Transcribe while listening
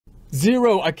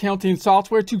Xero Accounting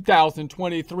Software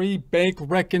 2023 Bank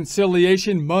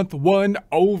Reconciliation Month 1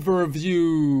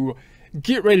 Overview.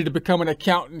 Get ready to become an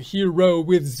accountant hero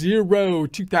with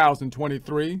Xero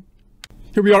 2023.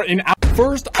 Here we are in our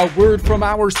first, a word from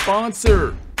our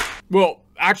sponsor. Well,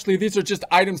 actually, these are just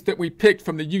items that we picked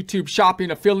from the YouTube Shopping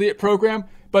Affiliate Program,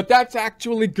 but that's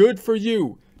actually good for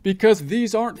you, because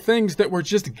these aren't things that were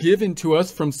just given to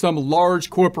us from some large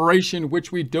corporation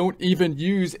which we don't even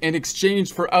use in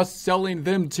exchange for us selling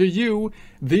them to you.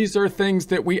 These are things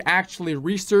that we actually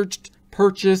researched,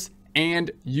 purchased,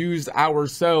 and use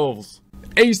ourselves.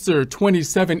 Acer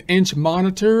 27-inch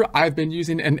monitor. I've been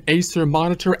using an Acer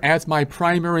monitor as my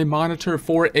primary monitor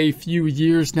for a few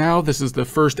years now. This is the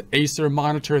first Acer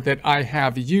monitor that I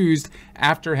have used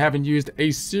after having used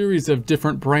a series of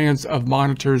different brands of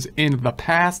monitors in the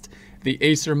past. The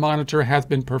Acer monitor has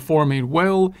been performing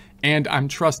well, and I'm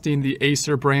trusting the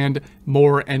Acer brand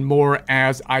more and more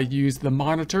as I use the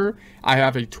monitor. I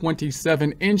have a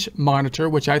 27-inch monitor,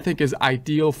 which I think is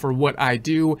ideal for what I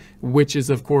do, which is,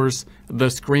 of course,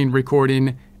 the screen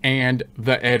recording and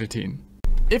the editing.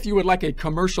 If you would like a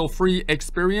commercial-free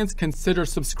experience, consider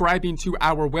subscribing to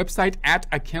our website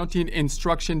at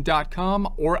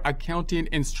accountinginstruction.com or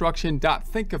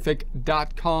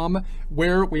accountinginstruction.thinkific.com,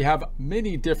 where we have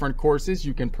many different courses.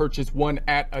 You can purchase one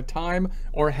at a time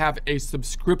or have a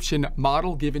subscription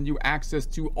model giving you access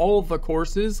to all the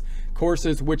courses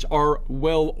which are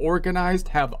well organized,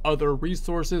 have other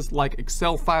resources like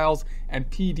Excel files and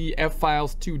PDF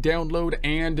files to download,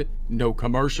 and no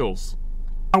commercials.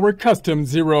 Our custom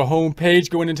Xero homepage,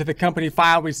 going into the company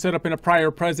file we set up in a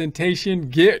prior presentation.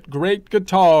 Get great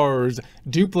guitars.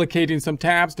 Duplicating some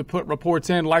tabs to put reports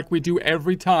in like we do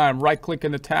every time. Right click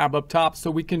in the tab up top so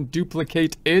we can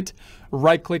duplicate it.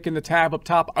 Right click in the tab up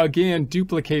top again,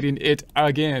 duplicating it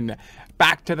again.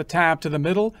 Back to the tab to the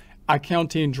middle.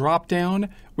 Accounting drop down.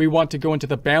 We want to go into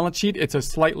the balance sheet. It's a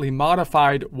slightly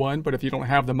modified one, but if you don't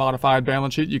have the modified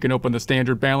balance sheet, you can open the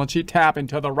standard balance sheet tab, and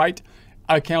to the right,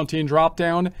 accounting drop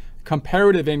down,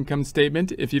 comparative income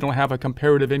statement. If you don't have a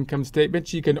comparative income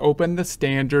statement, you can open the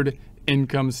standard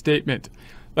income statement.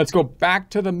 Let's go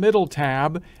back to the middle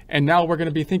tab, and now we're going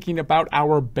to be thinking about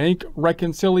our bank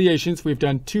reconciliations. We've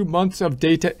done 2 months of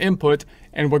data input,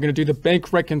 and we're going to do the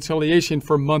bank reconciliation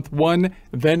for month 1,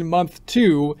 then month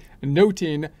 2,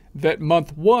 noting that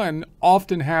month 1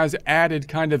 often has added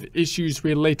kind of issues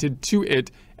related to it.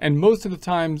 And most of the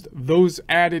times those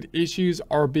added issues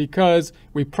are because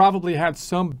we probably had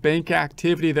some bank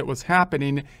activity that was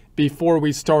happening before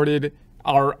we started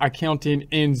our accounting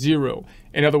in Xero.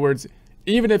 In other words,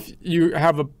 even if you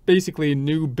have a basically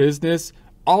new business,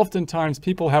 oftentimes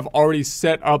people have already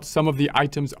set up some of the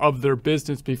items of their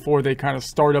business before they kind of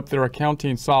start up their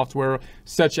accounting software,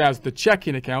 such as the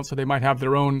checking account. So they might have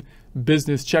their own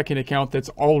business checking account that's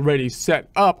already set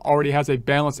up, already has a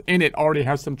balance in it, already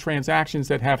has some transactions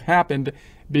that have happened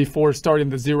before starting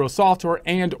the Xero software,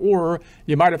 and or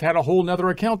you might have had a whole nother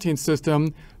accounting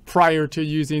system prior to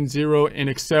using Xero in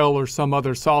Excel or some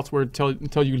other software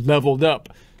until you leveled up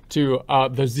to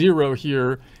the Xero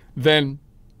here. Then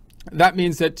that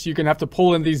means that you're going to have to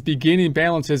pull in these beginning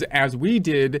balances, as we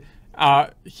did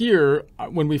here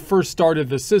when we first started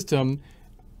the system,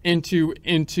 into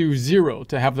Xero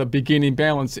to have the beginning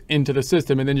balance into the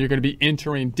system, and then you're going to be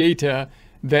entering data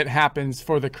that happens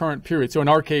for the current period. So in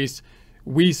our case,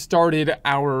 we started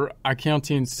our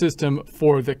accounting system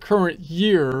for the current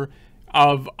year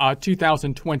of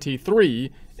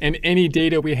 2023, and any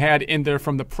data we had in there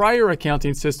from the prior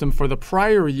accounting system for the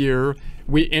prior year,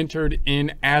 we entered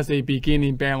in as a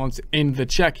beginning balance in the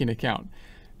checking account.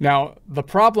 Now, the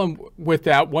problem with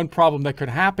that, one problem that could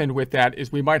happen with that,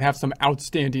 is we might have some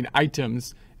outstanding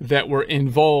items that were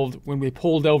involved when we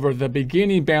pulled over the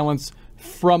beginning balance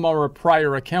from our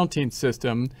prior accounting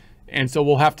system. And so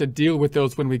we'll have to deal with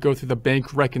those when we go through the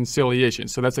bank reconciliation.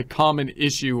 So that's a common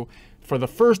issue for the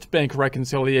first bank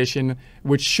reconciliation,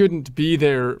 which shouldn't be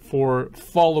there for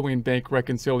following bank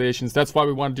reconciliations. That's why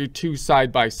we want to do 2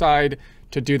 side by side,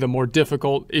 to do the more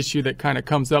difficult issue that kind of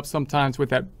comes up sometimes with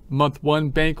that month 1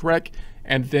 bank rec,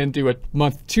 and then do a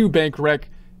month 2 bank rec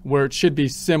where it should be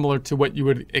similar to what you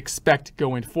would expect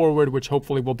going forward, which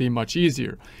hopefully will be much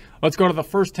easier. Let's go to the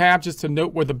first tab just to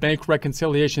note where the bank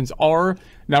reconciliations are.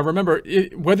 Now remember,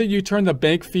 whether you turn the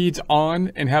bank feeds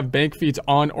on and have bank feeds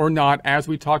on or not, as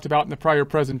we talked about in the prior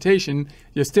presentation,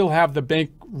 you still have the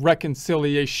bank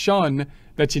reconciliation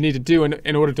that you need to do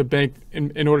in order to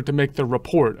make the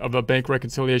report of a bank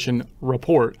reconciliation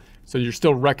report. So you're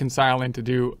still reconciling to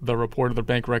do the report of the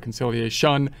bank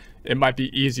reconciliation. It might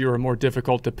be easier or more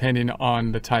difficult depending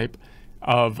on the type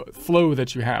flow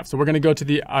that you have. So we're going to go to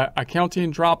the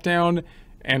accounting drop down,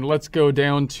 and let's go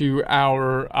down to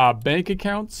our bank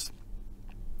accounts.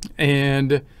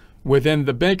 And within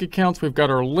the bank accounts, we've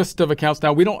got our list of accounts.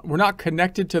 Now we're not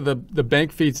connected to the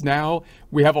bank feeds now.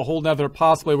 We have a whole nother,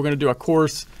 possibly we're going to do a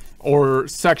course or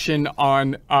section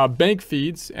on bank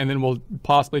feeds, and then we'll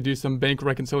possibly do some bank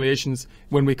reconciliations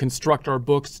when we construct our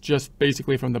books just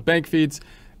basically from the bank feeds.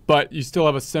 But you still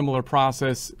have a similar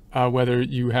process whether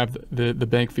you have the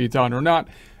bank feeds on or not.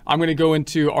 I'm going to go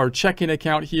into our checking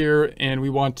account here, and we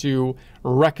want to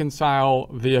reconcile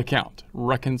the account.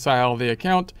 Reconcile the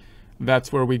account.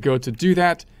 That's where we go to do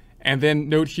that. And then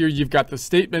note here, you've got the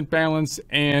statement balance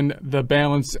and the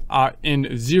balance in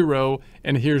Xero,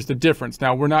 and here's the difference.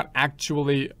 Now, we're not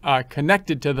actually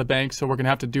connected to the bank, so we're going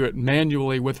to have to do it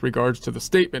manually with regards to the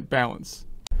statement balance.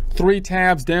 3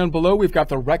 tabs down below, we've got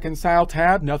the reconcile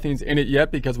tab. Nothing's in it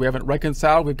yet because we haven't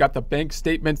reconciled. We've got the bank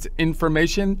statements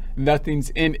information. Nothing's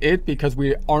in it because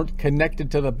we aren't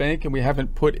connected to the bank and we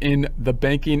haven't put in the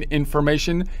banking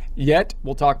information yet.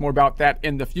 We'll talk more about that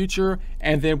in the future.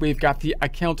 And then we've got the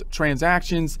account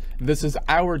transactions. This is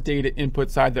our data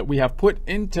input side that we have put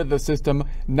into the system,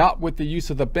 not with the use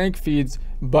of the bank feeds,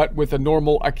 but with a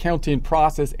normal accounting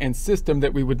process and system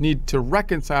that we would need to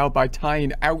reconcile by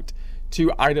tying out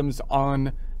 2 items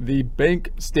on the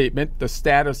bank statement, the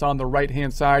status on the right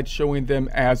hand side showing them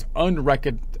as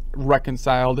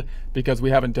unreconciled because we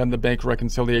haven't done the bank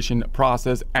reconciliation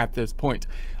process at this point.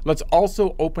 Let's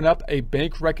also open up a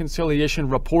bank reconciliation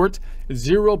report.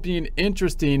 Xero being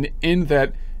interesting in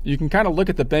that you can kind of look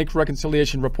at the bank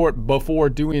reconciliation report before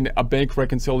doing a bank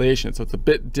reconciliation. So it's a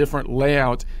bit different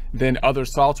layout than other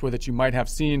software that you might have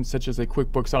seen, such as a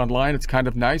QuickBooks Online. It's kind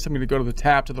of nice. I'm going to go to the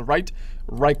tab to the right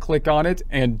click on it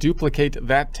and duplicate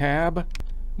that tab.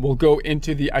 We'll go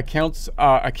into the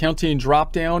accounting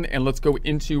drop down, and let's go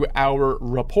into our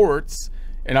reports.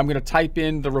 And I'm going to type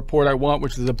in the report I want,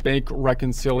 which is a bank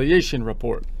reconciliation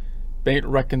report. Bank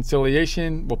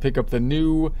reconciliation, we'll pick up the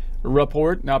new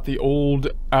report, not the old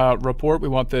report. We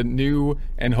want the new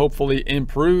and hopefully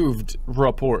improved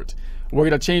report. We're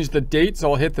going to change the date,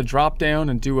 so I'll hit the drop down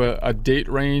and do a date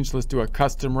range. Let's do a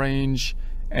custom range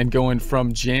and going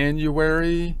from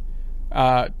January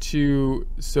so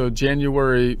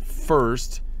January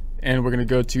 1st, and we're going to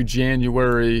go to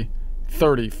January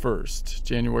 31st.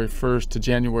 January 1st to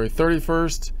January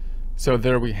 31st. So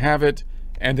there we have it.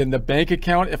 And then the bank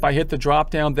account, if I hit the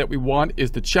drop down that we want, is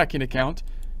the checking account.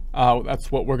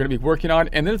 That's what we're going to be working on.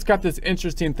 And then it's got this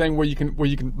interesting thing where you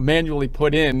can manually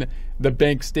put in the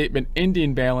bank statement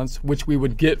ending balance, which we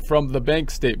would get from the bank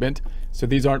statement. So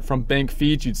these aren't from bank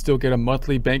feeds. You'd still get a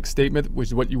monthly bank statement, which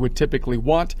is what you would typically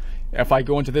want. If I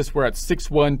go into this, we're at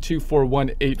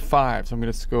 61,241.85. So I'm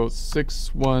going to go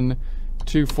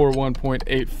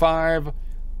 61,241.85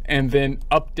 and then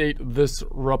update this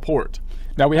report.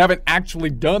 Now, we haven't actually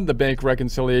done the bank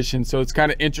reconciliation, so it's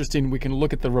kind of interesting. We can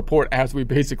look at the report as we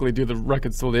basically do the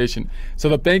reconciliation. So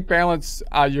the bank balance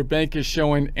your bank is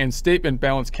showing and statement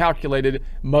balance calculated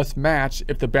must match.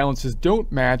 If the balances don't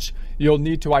match, you'll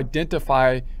need to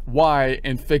identify why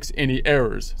and fix any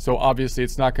errors. So obviously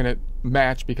it's not going to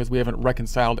match because we haven't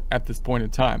reconciled at this point in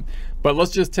time. But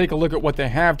let's just take a look at what they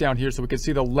have down here so we can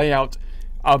see the layout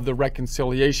of the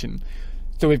reconciliation.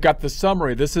 So we've got the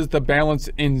summary. This is the balance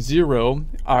in Xero,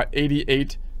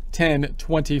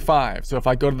 881025. So if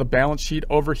I go to the balance sheet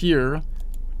over here,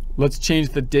 let's change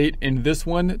the date in this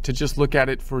one to just look at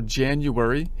it for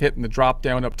January, hitting the drop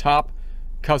down up top,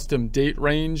 custom date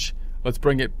range. Let's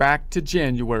bring it back to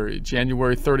January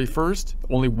 31st,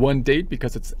 only one date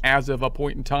because it's as of a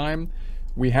point in time.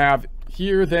 We have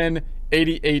here then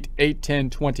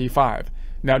 881025.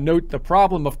 Now note the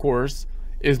problem, of course,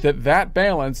 is that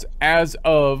balance as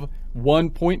of one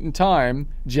point in time,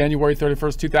 January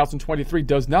 31st, 2023,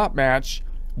 does not match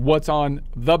what's on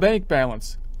the bank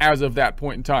balance as of that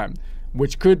point in time,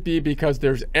 which could be because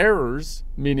there's errors,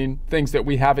 meaning things that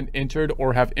we haven't entered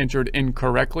or have entered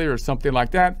incorrectly or something like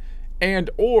that,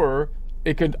 and or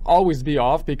it could always be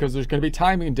off because there's going to be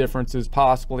timing differences,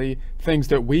 possibly things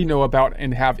that we know about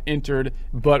and have entered,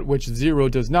 but which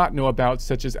Xero does not know about,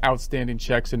 such as outstanding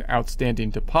checks and outstanding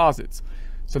deposits.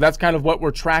 So that's kind of what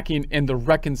we're tracking in the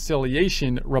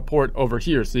reconciliation report over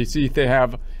here. So you see they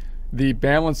have the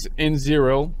balance in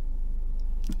Xero,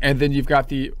 and then you've got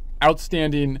the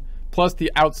outstanding plus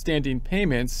the outstanding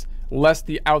payments less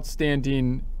the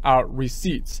outstanding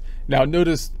receipts. Now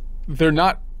notice they're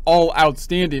not all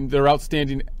outstanding. They're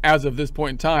outstanding as of this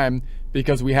point in time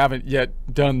because we haven't yet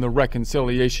done the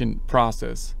reconciliation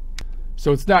process.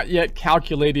 So it's not yet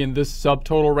calculating this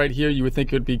subtotal right here. You would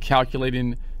think it would be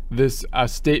calculating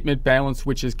statement balance,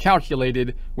 which is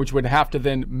calculated, which would have to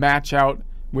then match out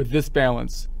with this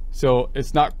balance. So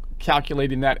it's not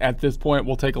calculating that at this point.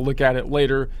 We'll take a look at it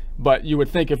later, but you would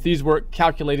think if these were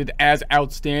calculated as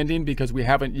outstanding, because we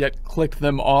haven't yet clicked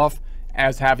them off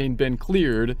as having been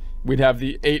cleared, we'd have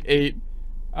the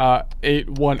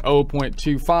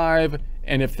 88810.25,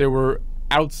 and if there were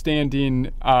outstanding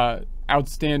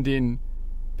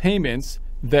payments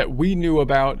that we knew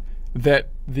about that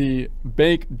the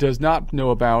bank does not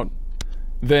know about,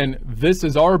 then this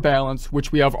is our balance,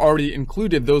 which we have already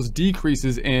included those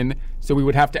decreases in, so we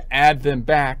would have to add them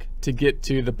back to get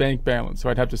to the bank balance. So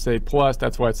I'd have to say plus,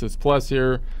 that's why it says plus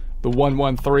here, the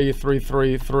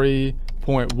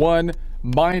 113,333.1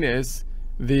 minus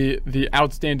the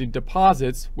outstanding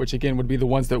deposits, which again would be the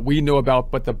ones that we know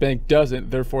about but the bank doesn't,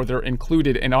 therefore they're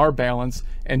included in our balance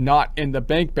and not in the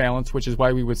bank balance, which is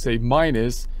why we would say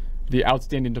minus the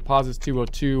outstanding deposits,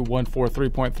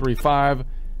 202,143.35,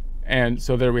 and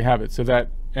so there we have it. So that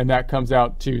comes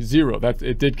out to 0.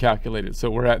 It did calculate it. So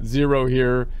we're at 0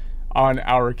 here on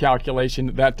our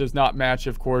calculation. That does not match,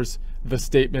 of course, the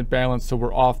statement balance, so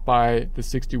we're off by the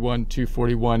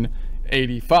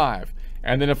 61,241.85.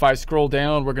 And then if I scroll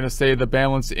down, we're going to say the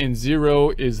balance in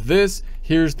 0 is this.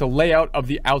 Here's the layout of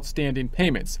the outstanding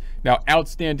payments. Now,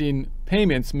 outstanding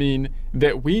payments mean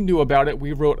that we knew about it.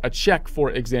 We wrote a check,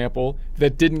 for example,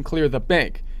 that didn't clear the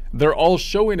bank. They're all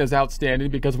showing as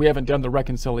outstanding because we haven't done the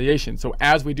reconciliation. So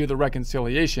as we do the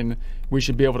reconciliation, we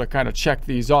should be able to kind of check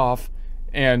these off,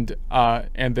 and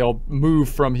they'll move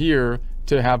from here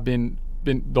to have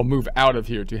they'll move out of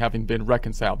here to having been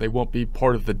reconciled. They won't be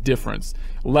part of the difference.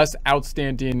 Less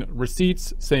outstanding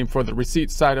receipts, same for the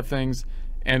receipt side of things,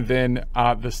 and then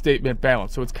the statement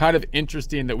balance. So it's kind of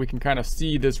interesting that we can kind of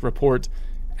see this report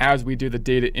as we do the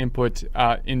data input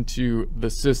into the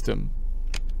system.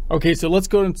 Okay, so let's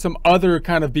go into some other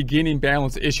kind of beginning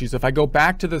balance issues. If I go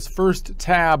back to this first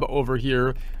tab over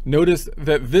here, notice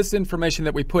that this information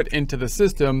that we put into the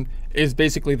system is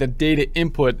basically the data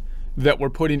input that we're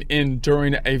putting in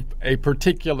during a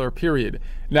particular period.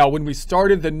 Now, when we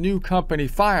started the new company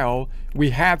file, we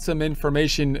had some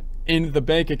information in the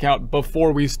bank account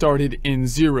before we started in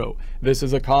Xero. This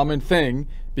is a common thing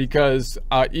because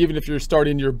even if you're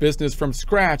starting your business from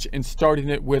scratch and starting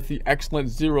it with the excellent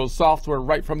Xero software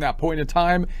right from that point in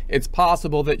time, it's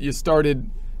possible that you started,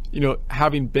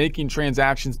 having banking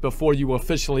transactions before you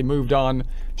officially moved on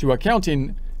to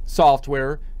accounting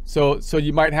software. So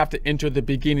you might have to enter the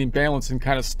beginning balance and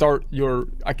kind of start your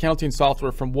accounting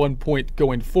software from one point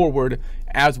going forward,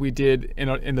 as we did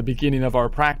in the beginning of our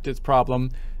practice problem.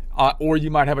 Or you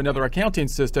might have another accounting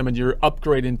system and you're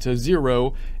upgrading to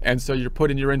Xero, and so you're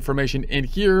putting your information in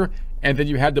here, and then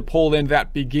you had to pull in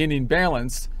that beginning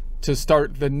balance to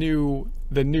start the new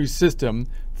system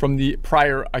from the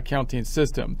prior accounting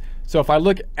system. So if I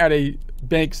look at a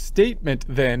bank statement,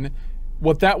 then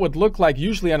what that would look like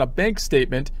usually on a bank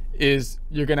statement is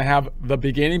you're going to have the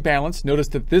beginning balance. Notice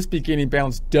that this beginning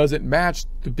balance doesn't match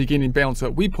the beginning balance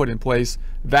that we put in place.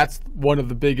 That's one of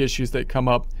the big issues that come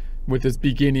up with this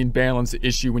beginning balance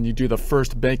issue when you do the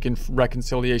first bank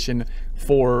reconciliation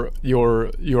for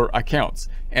your accounts.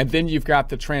 And then you've got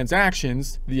the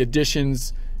transactions, the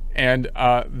additions, and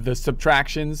the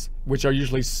subtractions, which are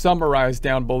usually summarized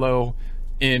down below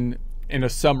in a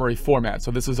summary format.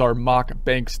 So this is our mock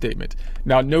bank statement.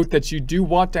 Now note that you do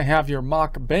want to have your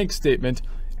mock bank statement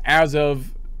as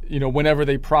of whenever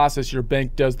they process, your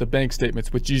bank does the bank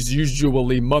statements, which is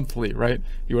usually monthly, right?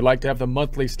 You would like to have the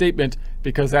monthly statement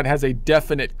because that has a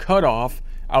definite cutoff,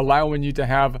 allowing you to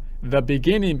have the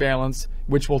beginning balance,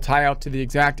 which will tie out to the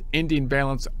exact ending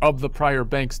balance of the prior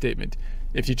bank statement.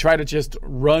 If you try to just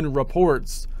run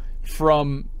reports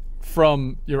from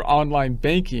your online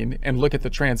banking and look at the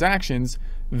transactions,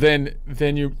 then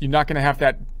you're not going to have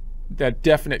that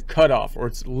definite cutoff, or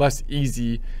it's less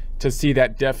easy to see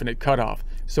that definite cutoff.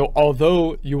 So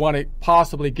although you want to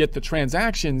possibly get the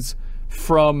transactions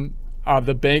from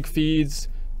the bank feeds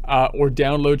or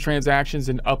download transactions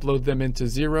and upload them into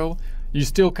Xero, you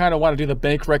still kind of want to do the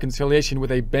bank reconciliation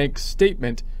with a bank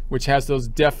statement, which has those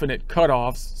definite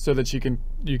cutoffs, so that you can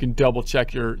double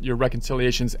check your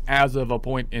reconciliations as of a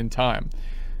point in time.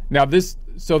 Now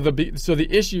so the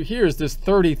issue here is this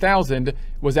 30,000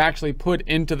 was actually put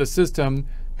into the system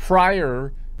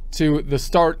prior to the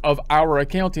start of our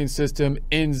accounting system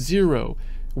in Xero.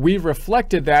 We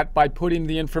reflected that by putting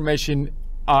the information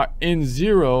in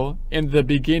Xero in the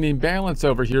beginning balance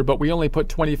over here, but we only put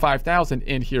 25,000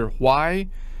 in here. Why?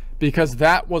 Because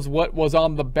that was what was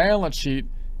on the balance sheet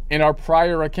in our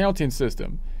prior accounting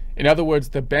system. In other words,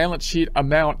 the balance sheet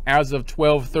amount as of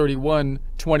 12/31,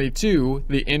 2022,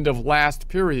 the end of last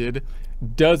period,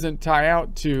 doesn't tie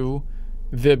out to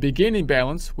the beginning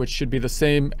balance, which should be the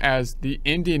same as the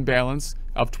ending balance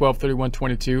of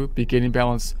 12/31/22, beginning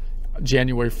balance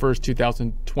January 1st,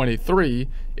 2023,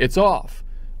 it's off.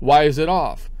 Why is it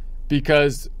off?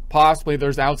 Because possibly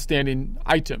there's outstanding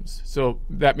items. So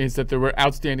that means that there were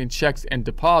outstanding checks and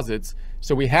deposits.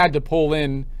 So we had to pull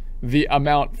in the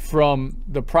amount from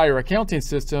the prior accounting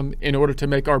system in order to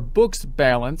make our books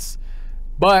balance,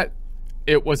 but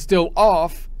it was still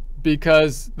off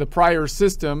because the prior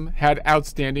system had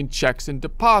outstanding checks and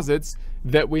deposits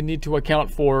that we need to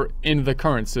account for in the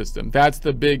current system. That's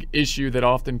the big issue that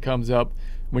often comes up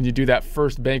when you do that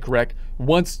first bank rec.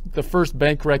 Once the first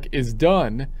bank rec is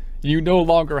done, you no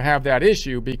longer have that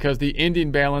issue because the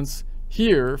ending balance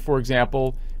here, for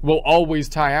example, will always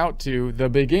tie out to the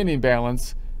beginning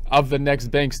balance of the next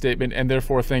bank statement, and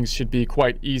therefore things should be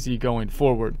quite easy going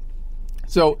forward.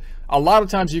 So a lot of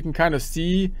times you can kind of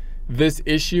see this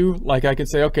issue, like I can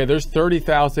say, okay, there's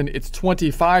 30,000, it's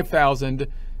 25,000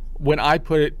 when I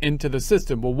put it into the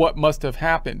system. Well, what must have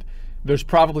happened? There's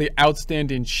probably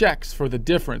outstanding checks for the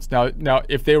difference. Now,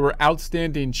 if they were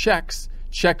outstanding checks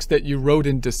that you wrote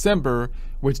in December,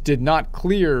 which did not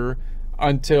clear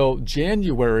until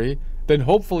January, then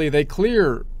hopefully they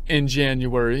clear in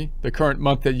January, the current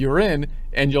month that you're in,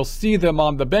 and you'll see them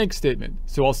on the bank statement.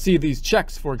 So I'll see these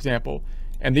checks, for example,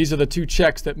 and these are the two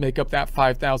checks that make up that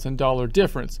 $5,000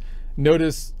 difference.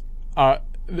 Notice,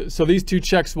 so these two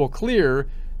checks will clear,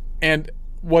 and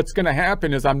what's going to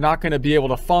happen is I'm not going to be able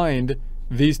to find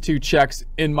these two checks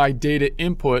in my data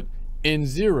input in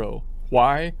Xero.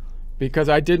 Why? Because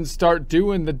I didn't start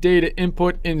doing the data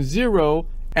input in Xero,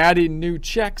 adding new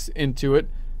checks into it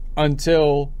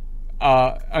until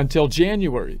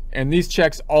January. And these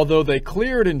checks, although they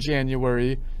cleared in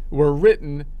January, were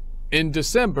written in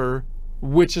December,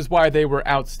 which is why they were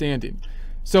outstanding.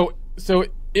 So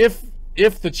if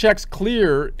the checks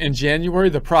clear in January,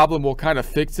 the problem will kind of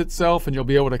fix itself and you'll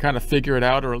be able to kind of figure it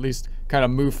out, or at least kind of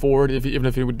move forward, even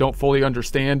if you don't fully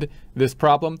understand this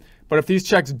problem. But if these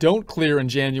checks don't clear in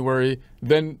January,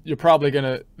 then you're probably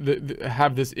going to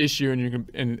have this issue,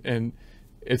 and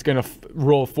it's going to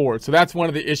roll forward. So that's one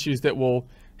of the issues that we'll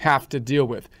have to deal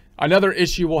with. Another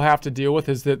issue we'll have to deal with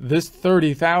is that this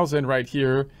 30,000 right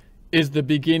here is the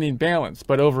beginning balance.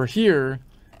 But over here,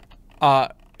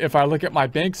 if I look at my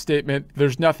bank statement,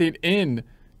 there's nothing in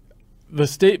the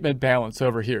statement balance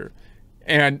over here.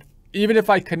 And even if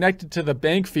I connect it to the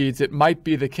bank feeds, it might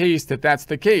be the case that that's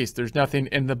the case. There's nothing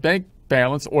in the bank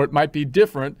balance, or it might be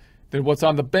different than what's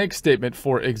on the bank statement,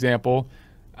 for example,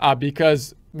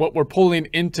 because what we're pulling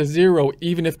into Xero,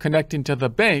 even if connecting to the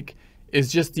bank,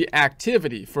 is just the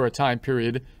activity for a time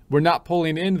period. We're not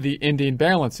pulling in the ending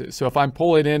balances. So if I'm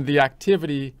pulling in the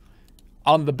activity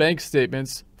on the bank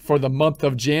statements for the month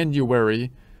of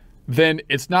January, then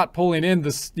it's not pulling in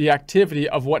the activity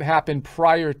of what happened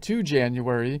prior to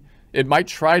January. It might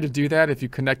try to do that if you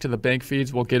connect to the bank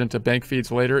feeds. We'll get into bank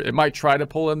feeds later. It might try to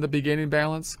pull in the beginning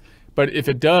balance, but if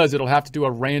it does, it'll have to do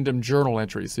a random journal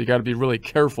entry. So you got to be really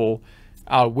careful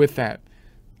with that.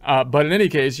 But in any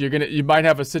case, you might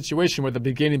have a situation where the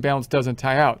beginning balance doesn't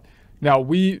tie out. Now,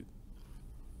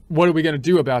 what are we going to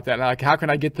do about that? Like, how can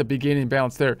I get the beginning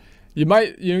balance there? You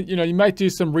might do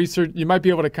some research. You might be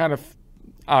able to kind of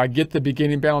get the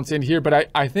beginning balance in here, but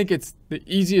I think it's the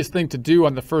easiest thing to do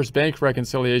on the first bank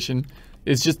reconciliation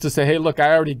is just to say, hey, look,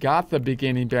 I already got the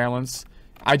beginning balance.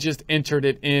 I just entered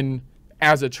it in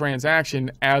as a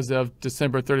transaction as of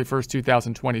December 31st,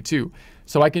 2022.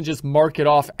 So I can just mark it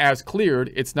off as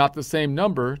cleared. It's not the same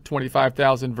number,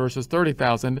 25,000 versus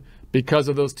 30,000, because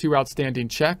of those two outstanding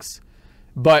checks.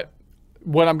 But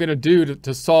what I'm going to do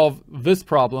to solve this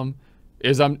problem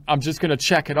is I'm just going to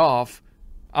check it off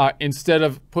instead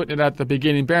of putting it at the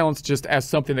beginning balance, just as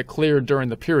something that cleared during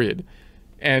the period.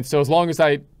 And so as long as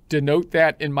I denote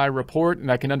that in my report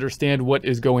and I can understand what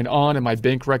is going on in my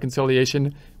bank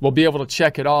reconciliation, we'll be able to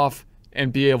check it off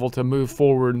and be able to move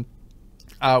forward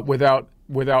without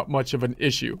much of an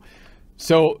issue.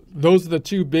 So those are the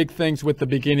two big things with the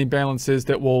beginning balances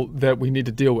that we need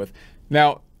to deal with.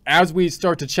 Now, as we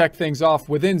start to check things off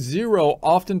within Xero,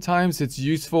 oftentimes it's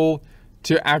useful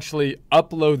to actually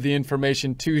upload the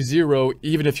information to Xero,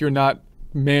 even if you're not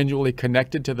manually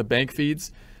connected to the bank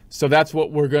feeds. So that's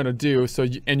what we're going to do. So,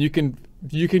 and you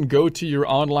can go to your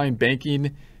online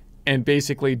banking and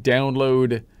basically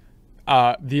download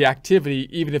the activity,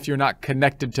 even if you're not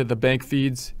connected to the bank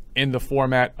feeds, in the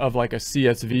format of like a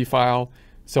CSV file.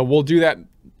 So we'll do that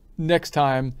next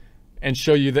time and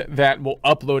show you that we'll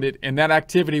upload it, and that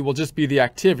activity will just be the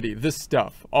activity, this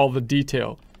stuff, all the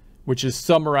detail, which is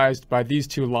summarized by these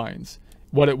two lines.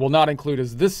 What it will not include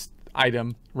is this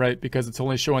item, right? Because it's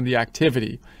only showing the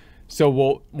activity. So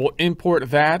we'll import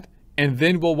that, and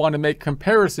then we'll want to make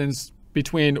comparisons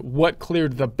between what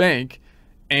cleared the bank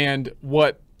and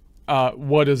what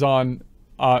is on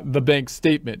the bank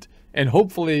statement. And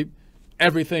hopefully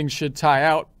everything should tie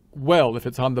out well. If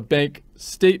it's on the bank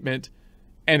statement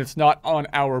and it's not on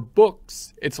our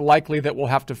books, it's likely that we'll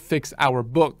have to fix our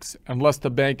books unless the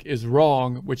bank is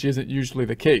wrong, which isn't usually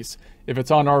the case. If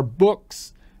it's on our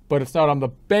books, but it's not on the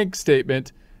bank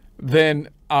statement, then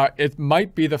it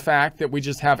might be the fact that we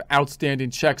just have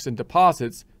outstanding checks and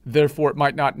deposits. Therefore, it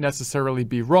might not necessarily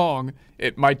be wrong.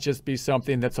 It might just be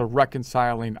something that's a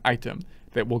reconciling item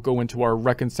that will go into our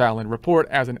reconciling report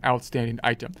as an outstanding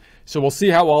item. So we'll see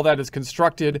how all that is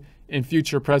constructed in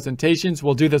future presentations.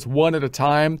 We'll do this one at a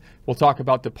time. We'll talk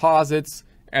about deposits,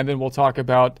 and then we'll talk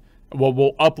about, well,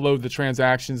 we'll upload the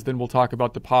transactions, then we'll talk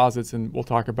about deposits, and we'll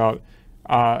talk about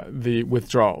the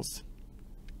withdrawals.